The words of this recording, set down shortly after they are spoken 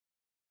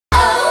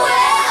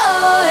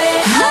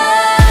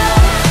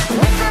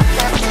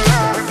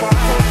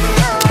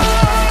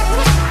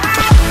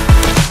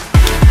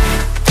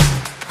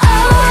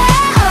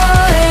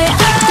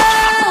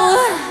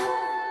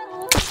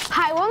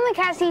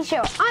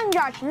I'm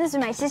Josh, and this is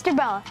my sister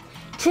Bella.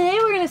 Today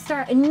we're going to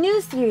start a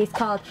new series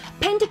called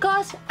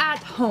Pentecost at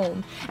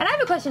Home. And I have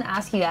a question to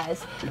ask you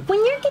guys. When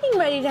you're getting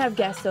ready to have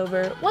guests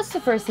over, what's the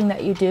first thing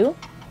that you do?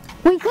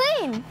 We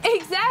clean!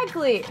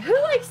 Exactly! Who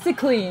likes to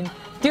clean?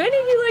 Do any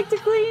of you like to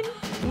clean?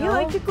 No. You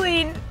like to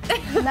clean?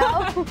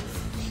 No.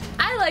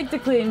 I like to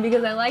clean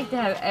because I like to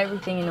have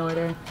everything in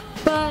order.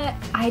 But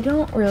I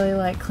don't really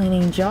like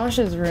cleaning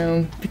Josh's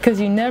room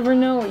because you never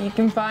know what you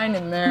can find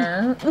in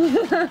there.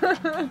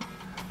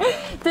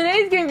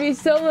 Today's going to be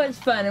so much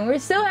fun, and we're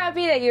so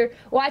happy that you're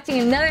watching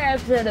another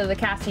episode of the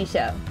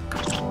CastiShow.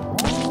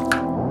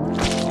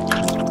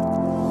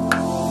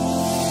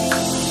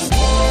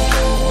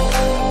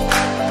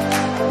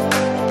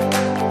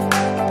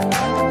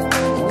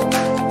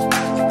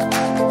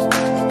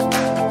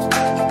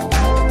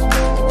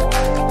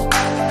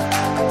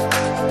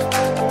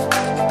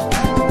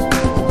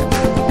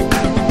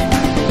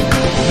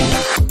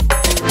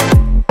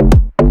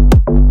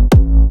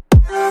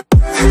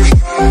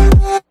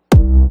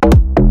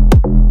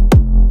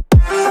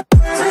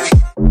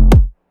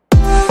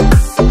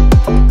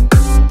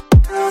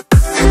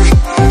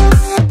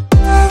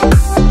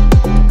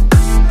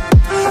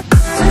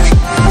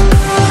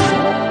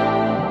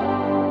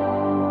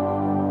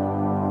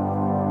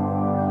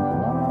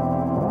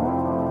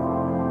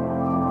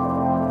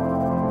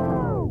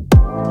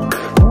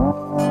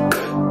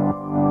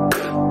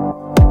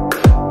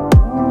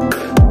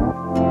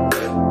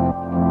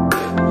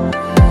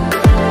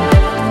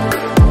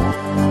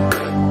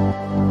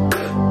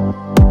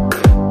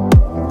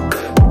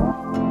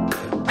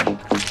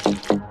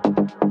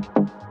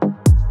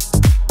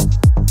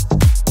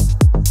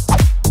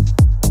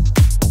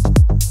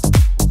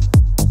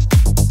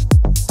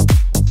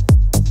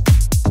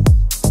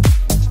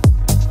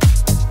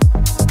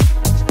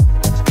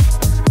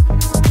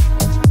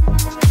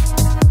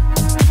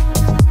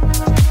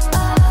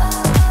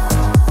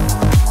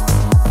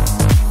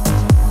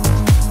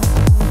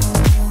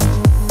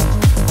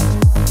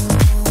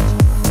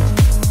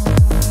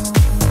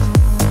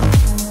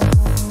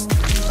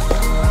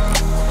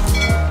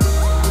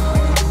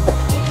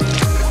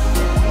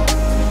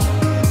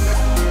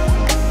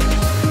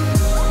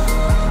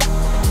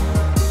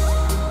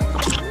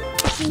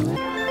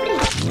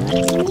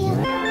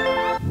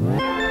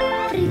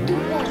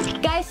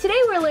 Guys, today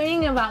we're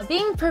learning about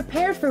being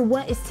prepared for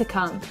what is to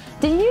come.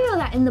 Did you know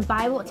that in the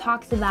Bible it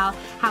talks about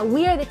how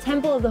we are the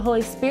temple of the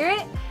Holy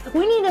Spirit?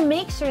 We need to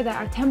make sure that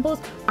our temples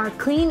are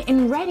clean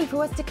and ready for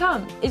what's to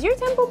come. Is your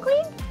temple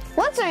clean?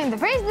 Let's learn the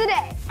phrase of the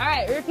day. All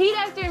right, repeat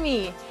after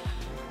me.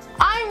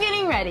 I'm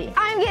getting ready.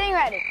 I'm getting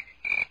ready.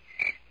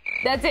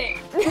 That's it.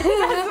 That's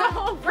the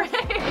whole phrase.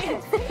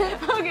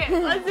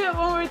 Okay, let's do it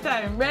one more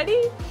time.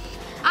 Ready?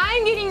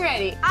 I'm getting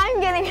ready. I'm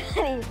getting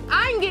ready.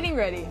 I'm getting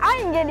ready.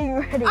 I'm getting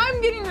ready.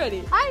 I'm getting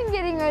ready. I'm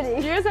getting ready.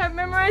 You guys have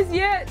memorized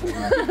yet?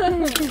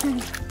 I'm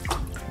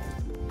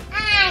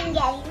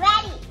getting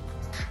ready.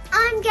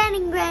 I'm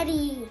getting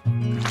ready.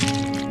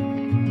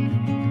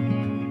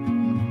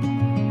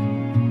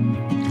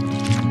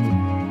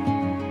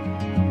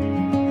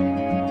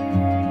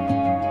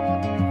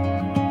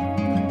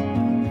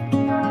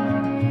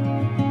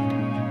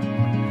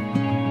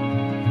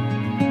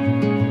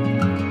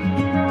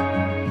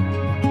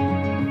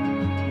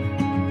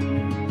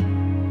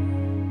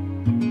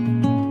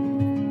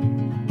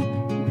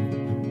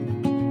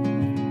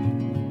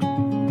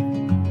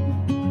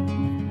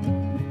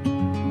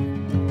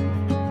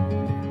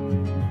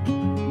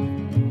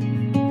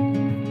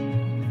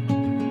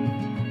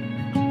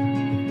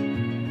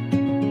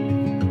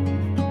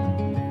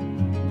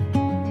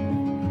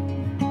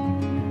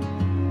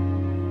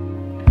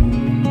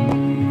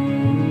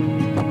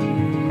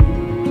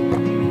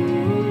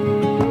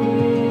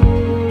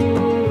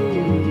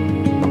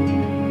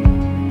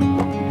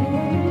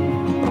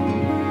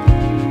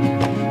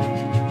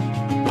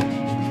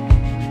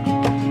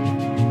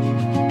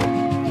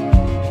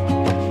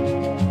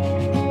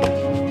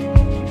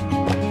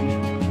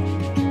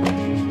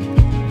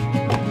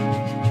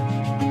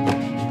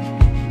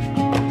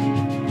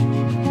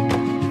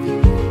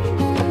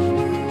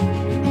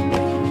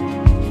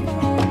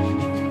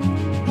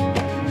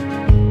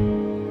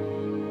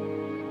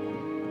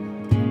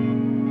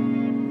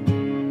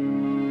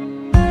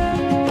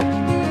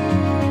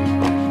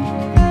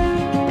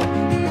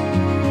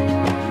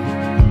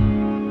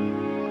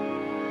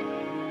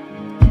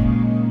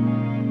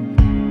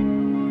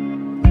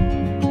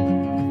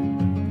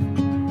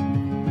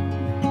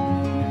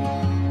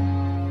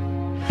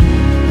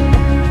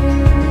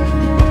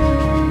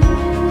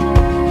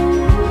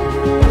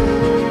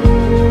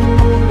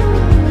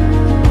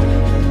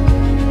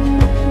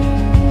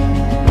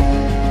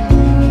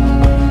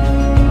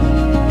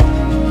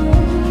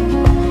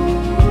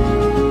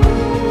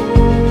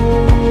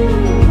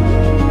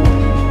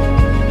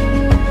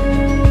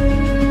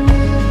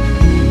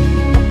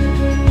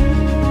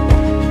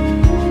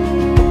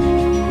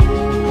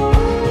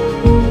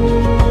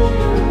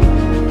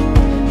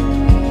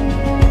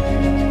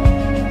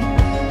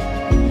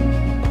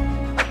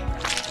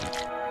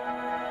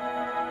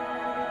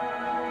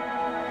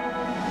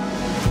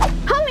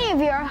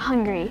 are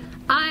hungry.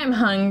 I'm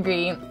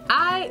hungry.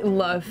 I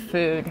love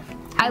food.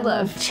 I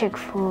love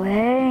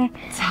Chick-fil-A,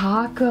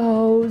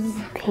 tacos,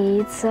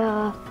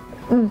 pizza,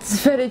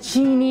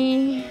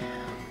 fettuccine.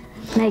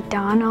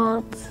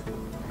 McDonald's.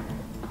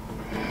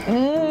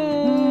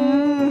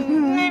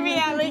 Maybe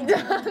at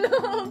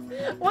McDonald's.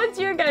 What's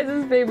your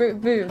guys'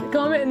 favorite food?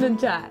 Comment in the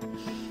chat.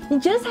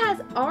 Just as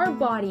our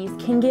bodies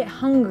can get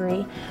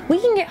hungry,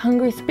 we can get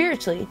hungry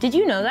spiritually. Did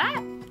you know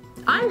that?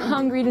 I'm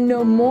hungry to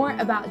know more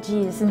about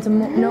Jesus and to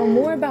know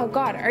more about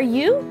God. Are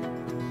you?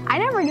 I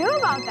never knew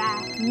about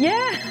that.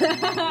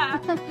 Yeah.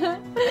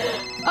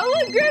 Oh,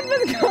 look,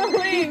 Grandpa's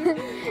going.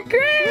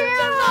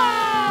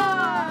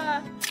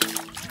 Grandpa!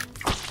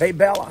 Hey,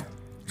 Bella,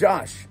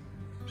 Josh,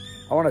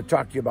 I want to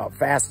talk to you about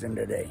fasting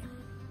today.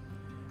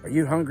 Are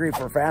you hungry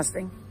for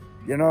fasting?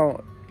 You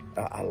know,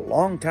 a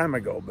long time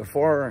ago,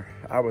 before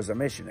I was a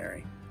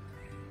missionary,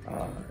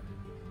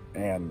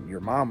 and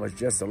your mom was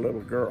just a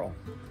little girl,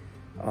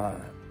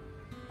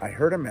 I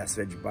heard a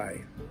message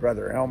by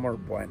Brother Elmer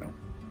Bueno,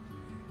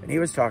 and he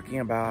was talking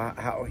about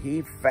how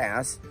he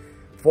fasts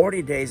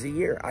 40 days a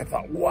year. I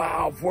thought,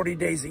 wow, 40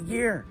 days a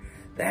year,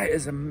 that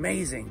is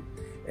amazing.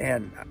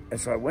 And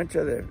so I went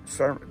to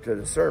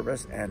the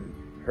service and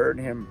heard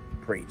him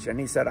preach, and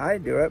he said, I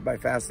do it by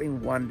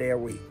fasting 1 day a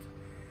week.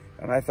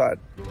 And I thought,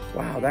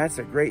 wow, that's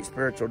a great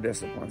spiritual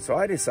discipline. So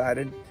I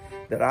decided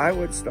that I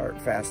would start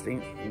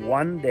fasting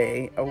 1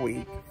 day a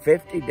week,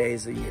 50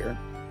 days a year.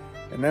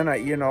 And then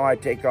I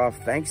take off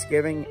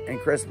Thanksgiving and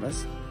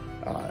Christmas.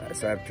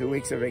 So I have 2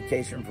 weeks of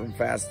vacation from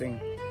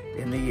fasting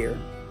in the year.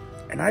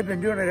 And I've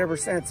been doing it ever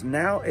since.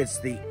 Now it's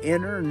the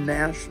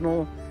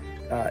International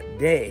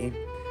Day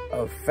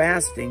of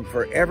Fasting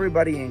for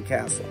everybody in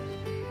Castle.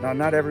 Now,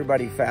 not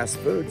everybody fasts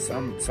food.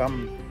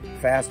 Some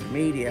fast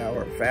media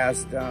or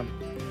fast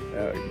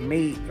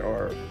meat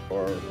or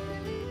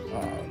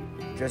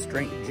just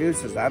drink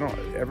juices.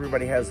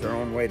 Everybody has their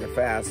own way to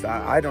fast.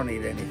 I don't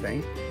eat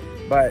anything,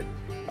 but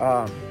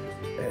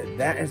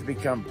that has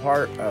become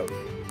part of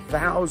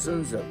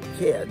thousands of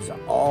kids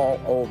all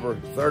over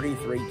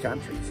 33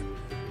 countries.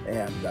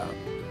 And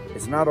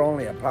it's not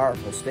only a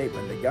powerful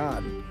statement to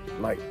God,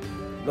 like,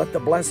 let the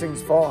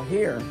blessings fall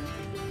here,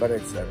 but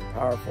it's a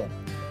powerful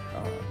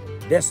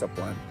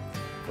discipline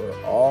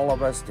for all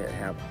of us to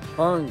have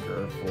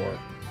hunger for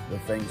the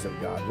things of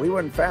God. We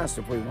wouldn't fast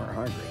if we weren't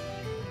hungry.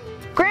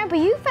 Grandpa,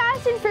 you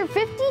fasted for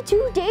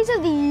 52 days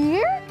of the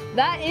year?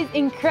 That is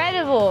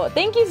incredible.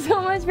 Thank you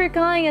so much for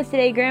calling us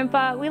today,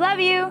 Grandpa. We love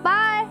you.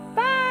 Bye.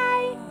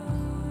 Bye.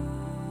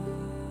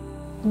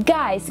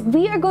 Guys,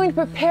 we are going to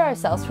prepare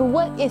ourselves for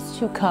what is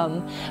to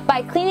come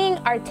by cleaning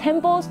our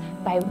temples,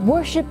 by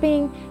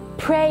worshiping,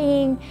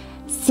 praying,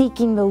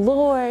 seeking the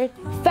Lord,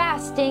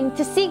 fasting,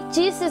 to seek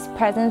Jesus'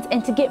 presence,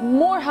 and to get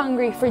more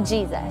hungry for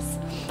Jesus.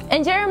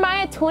 In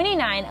Jeremiah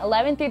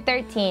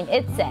 29:11-13,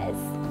 it says,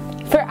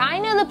 For I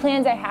know the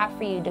plans I have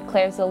for you,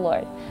 declares the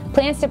Lord.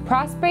 Plans to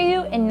prosper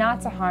you and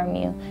not to harm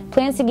you.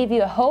 Plans to give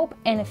you a hope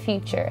and a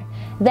future.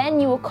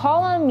 Then you will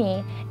call on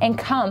me and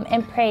come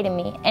and pray to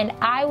me, and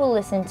I will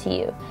listen to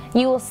you.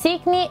 You will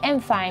seek me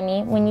and find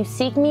me when you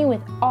seek me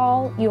with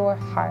all your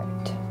heart.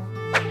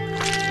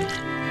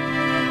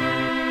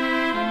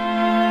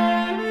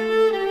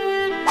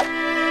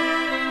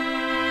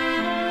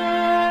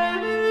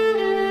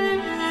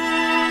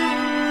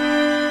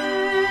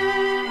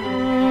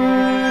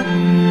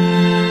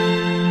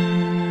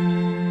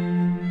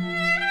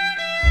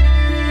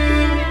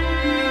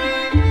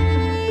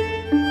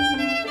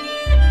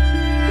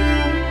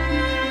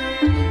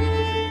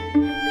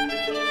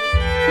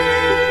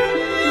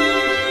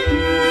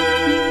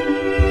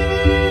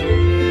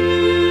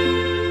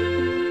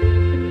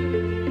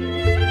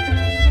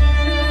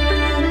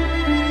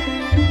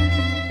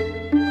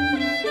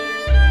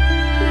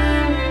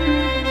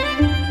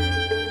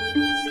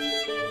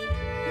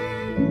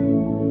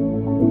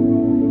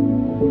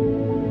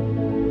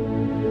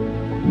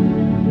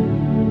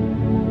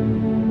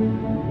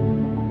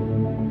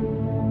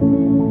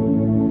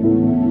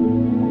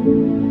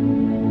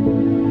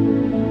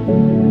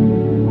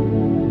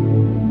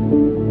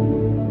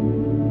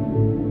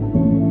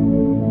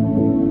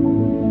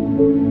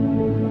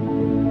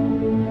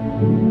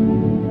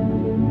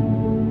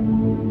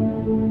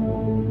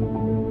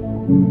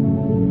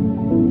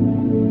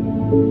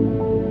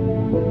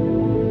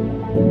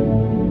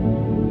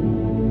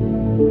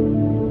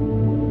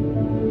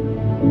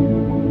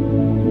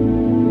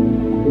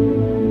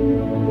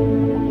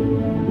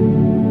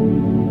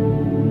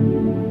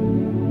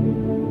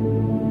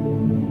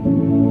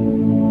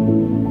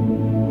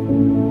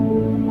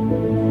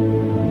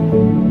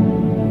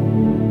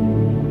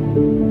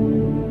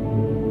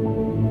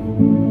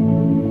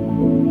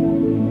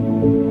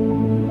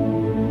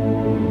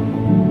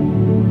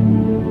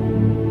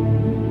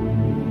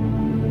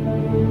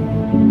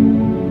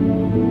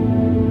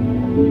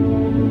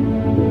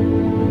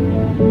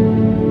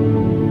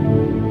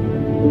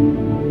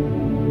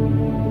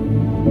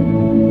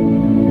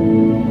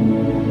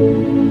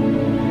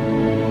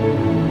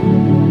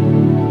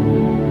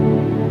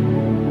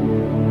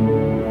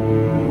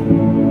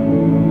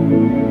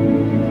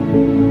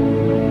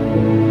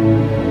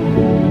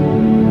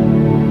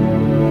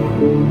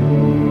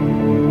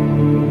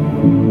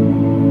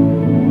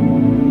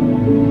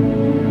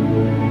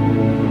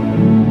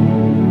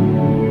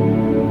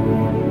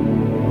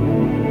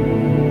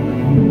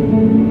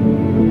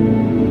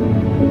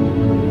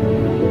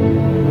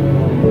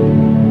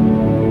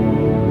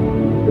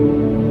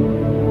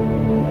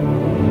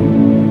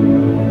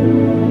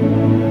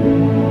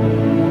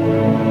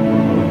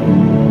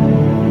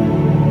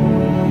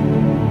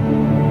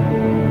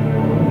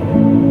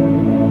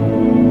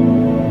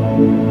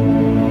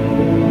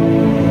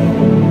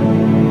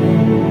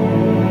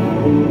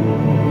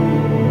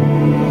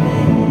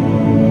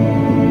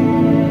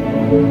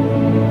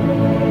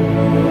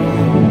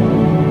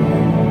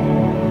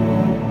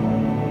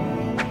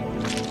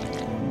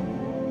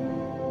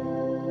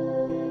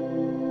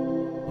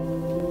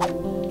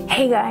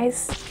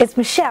 guys, it's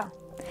Michelle.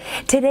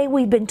 Today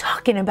we've been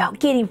talking about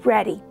getting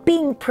ready,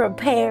 being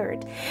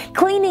prepared,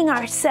 cleaning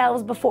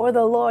ourselves before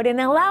the Lord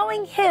and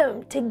allowing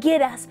Him to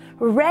get us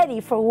ready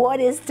for what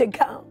is to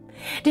come.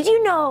 Did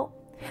you know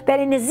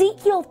that in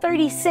Ezekiel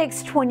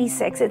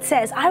 36:26 it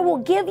says, I will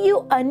give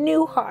you a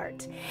new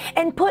heart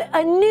and put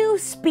a new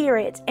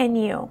spirit in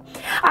you.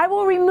 I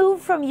will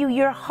remove from you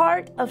your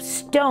heart of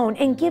stone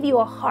and give you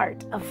a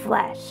heart of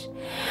flesh.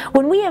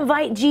 When we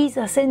invite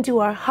Jesus into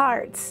our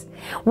hearts,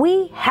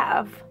 we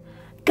have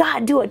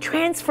God do a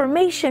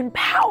transformation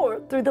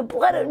power through the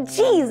blood of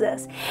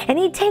Jesus. And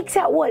He takes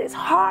out what is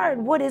hard,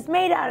 what is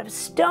made out of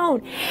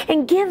stone,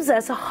 and gives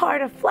us a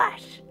heart of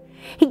flesh.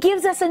 He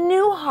gives us a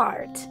new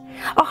heart,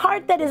 a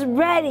heart that is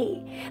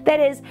ready, that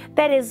is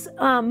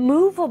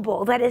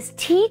movable, that is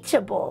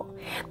teachable,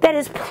 that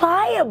is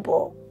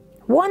pliable,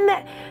 one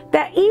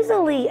that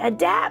easily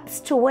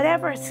adapts to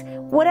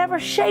whatever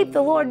shape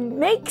the Lord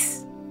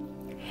makes.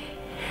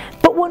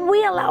 But when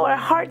we allow our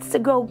hearts to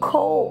go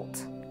cold,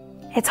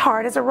 it's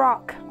hard as a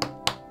rock.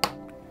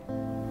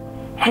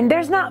 And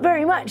there's not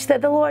very much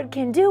that the Lord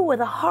can do with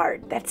a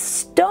heart that's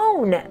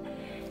stone.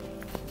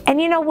 And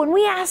you know, when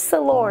we ask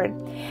the Lord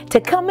to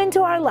come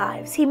into our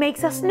lives, He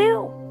makes us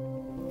new,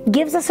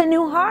 gives us a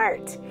new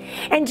heart.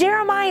 And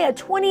Jeremiah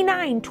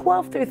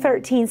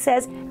 29:12-13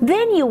 says,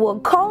 Then you will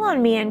call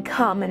on me and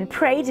come and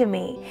pray to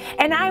me,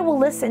 and I will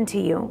listen to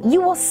you.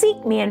 You will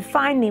seek me and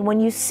find me when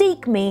you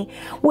seek me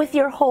with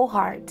your whole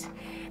heart.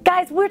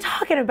 Guys, we're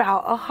talking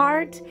about a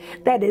heart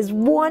that is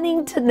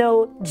wanting to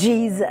know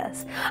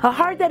Jesus. A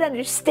heart that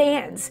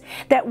understands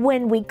that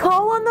when we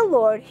call on the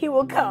Lord, He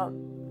will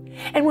come.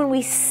 And when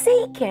we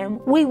seek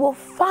Him, we will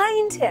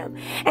find Him.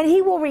 And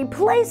He will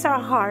replace our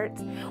heart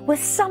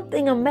with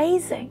something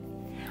amazing.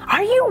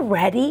 Are you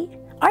ready?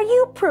 Are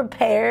you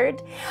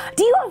prepared?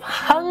 Do you have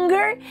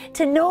hunger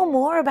to know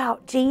more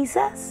about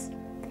Jesus?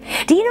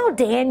 Do you know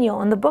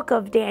Daniel, in the book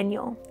of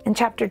Daniel, in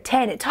chapter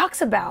 10, it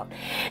talks about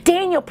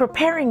Daniel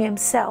preparing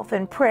himself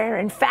in prayer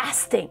and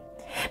fasting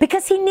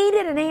because he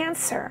needed an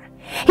answer.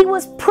 He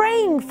was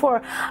praying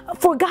for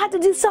God to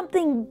do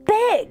something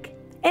big.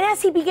 And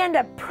as he began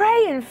to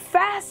pray and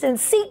fast and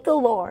seek the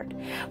Lord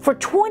for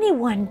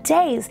 21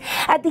 days,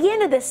 at the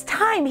end of this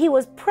time, he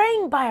was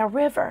praying by a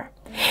river.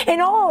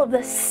 And all of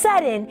a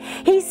sudden,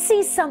 he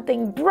sees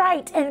something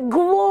bright and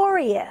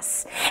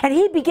glorious. And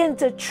he begins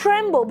to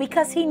tremble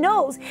because he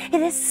knows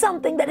it is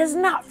something that is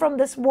not from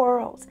this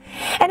world.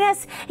 And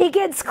as he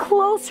gets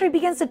closer, he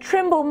begins to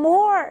tremble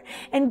more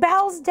and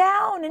bows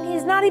down, and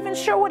he's not even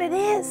sure what it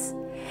is.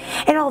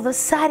 And all of a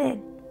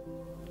sudden,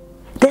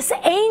 this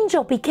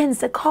angel begins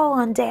to call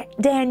on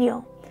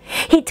Daniel.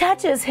 He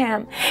touches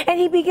him, and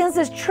he begins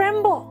to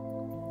tremble.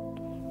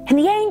 And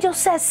the angel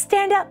says,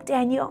 Stand up,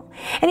 Daniel.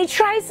 And he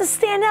tries to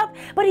stand up,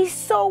 but he's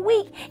so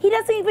weak. He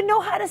doesn't even know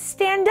how to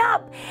stand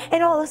up.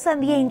 And all of a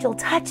sudden, the angel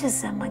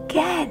touches him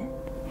again.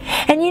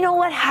 And you know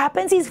what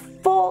happens? He's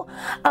full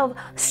of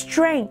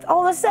strength.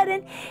 All of a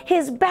sudden,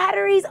 his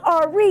batteries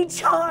are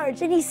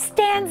recharged, and he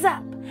stands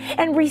up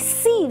and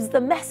receives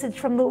the message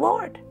from the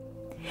Lord.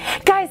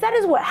 Guys, that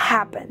is what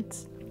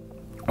happens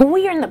when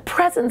we are in the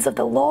presence of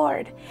the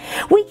Lord.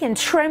 We can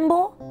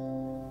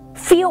tremble,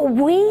 feel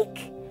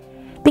weak,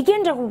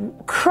 begin to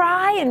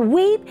cry and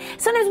weep.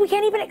 Sometimes we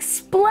can't even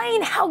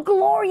explain how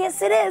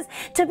glorious it is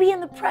to be in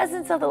the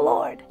presence of the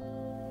Lord.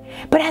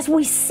 But as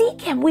we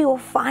seek Him, we will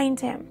find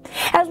Him.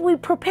 As we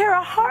prepare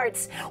our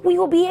hearts, we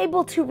will be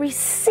able to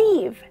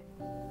receive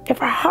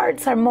if our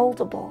hearts are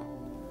moldable.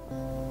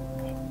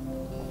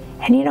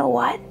 And you know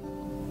what?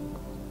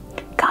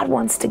 God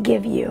wants to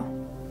give you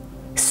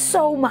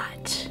so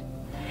much.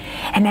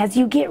 And as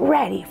you get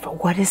ready for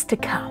what is to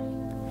come,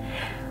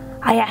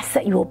 I ask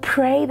that you will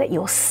pray, that you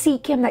will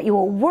seek Him, that you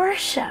will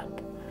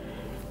worship,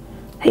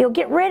 that you'll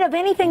get rid of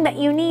anything that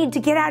you need to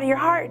get out of your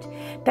heart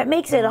that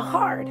makes it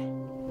hard.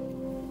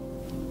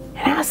 And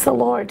ask the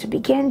Lord to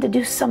begin to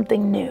do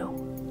something new.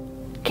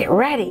 Get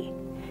ready.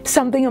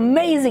 Something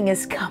amazing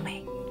is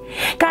coming.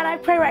 God, I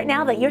pray right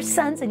now that your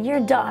sons and your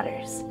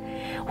daughters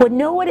would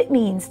know what it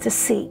means to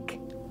seek,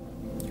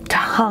 to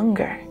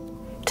hunger,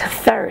 to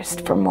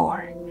thirst for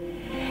more.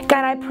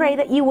 God, I pray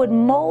that you would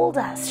mold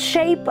us,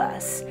 shape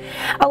us,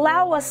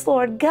 allow us,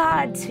 Lord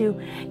God, to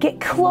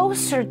get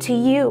closer to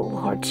you,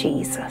 Lord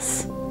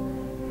Jesus.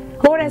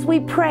 Lord, as we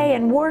pray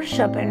and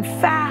worship and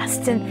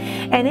fast and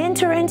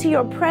enter into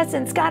your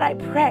presence, God, I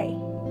pray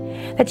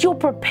that you'll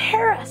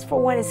prepare us for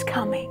what is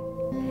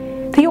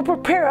coming, that you'll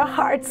prepare our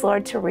hearts,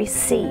 Lord, to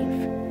receive,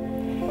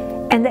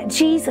 and that,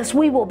 Jesus,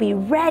 we will be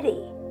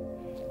ready,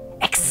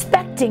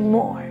 expecting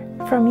more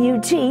from you,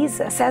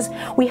 Jesus, as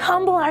we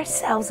humble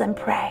ourselves and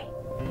pray.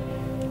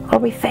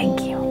 Lord, we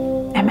thank you.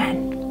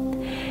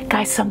 Amen.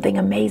 Guys, something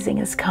amazing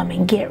is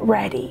coming. Get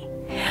ready.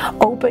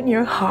 Open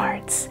your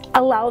hearts.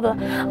 Allow the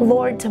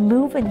Lord to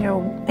move in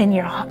your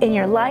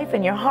life,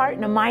 in your heart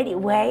in a mighty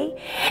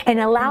way, and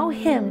allow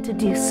Him to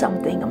do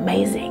something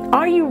amazing.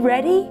 Are you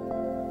ready?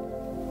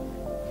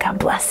 God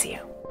bless you.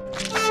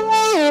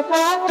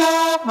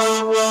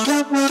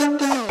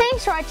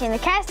 Thanks for watching the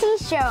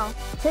CastiShow.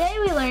 Today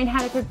we learned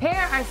how to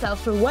prepare ourselves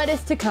for what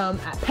is to come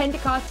at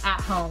Pentecost at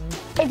home.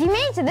 If you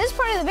made it to this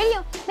part of the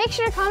video, make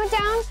sure to comment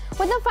down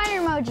with a fire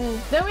emoji.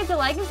 Don't forget to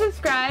like and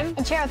subscribe.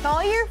 And share with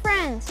all your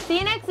friends. See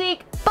you next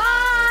week.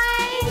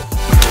 Bye!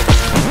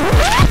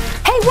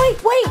 Hey,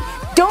 wait!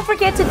 Don't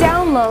forget to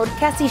download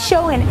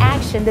CastiShow in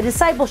Action, the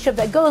discipleship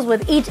that goes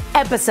with each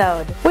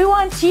episode. We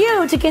want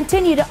you to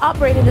continue to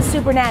operate in the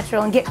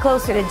supernatural and get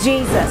closer to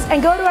Jesus.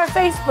 And go to our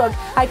Facebook,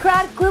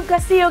 iCrowd Club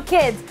Castillo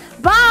Kids.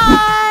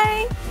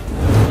 Bye!